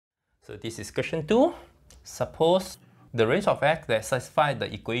So this is question 2. Suppose the range of x that satisfies the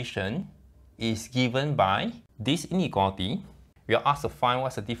equation is given by this inequality. We are asked to find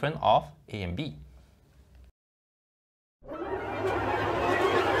what's the difference of a and b. Note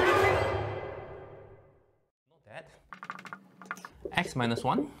that x minus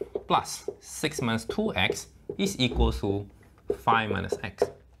 1 plus 6 minus 2x is equal to 5 minus x.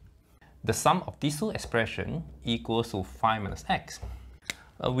 The sum of these two expressions equals to 5 minus x.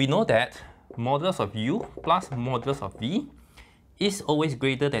 We know that modulus of u plus modulus of v is always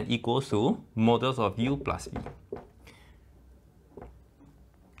greater than equals to modulus of u plus v.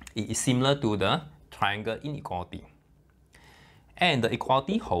 It is similar to the triangle inequality. And the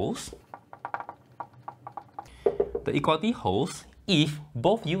equality holds. The equality holds if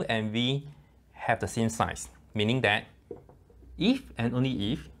both u and v have the same size, meaning that if and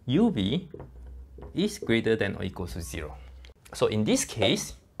only if uv is greater than or equal to 0. So in this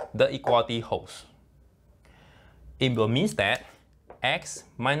case, the equality holds. It will mean that x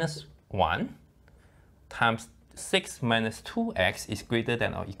minus 1 times 6 minus 2x is greater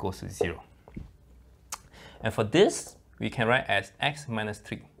than or equal to 0. And for this, we can write as x minus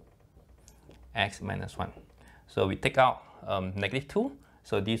 3, x minus 1. So we take out negative 2,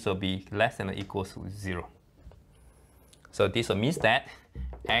 so this will be less than or equal to 0. So this will mean that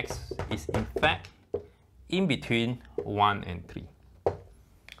x is in fact in between 1 and 3.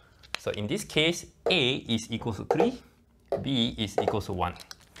 So in this case, a is equal to 3, b is equal to 1.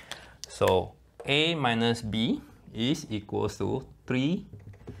 So a minus b is equal to 3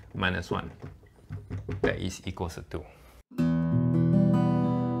 minus 1. That is equal to 2.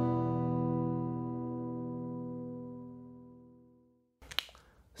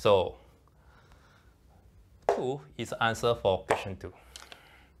 So 2 is the answer for question 2.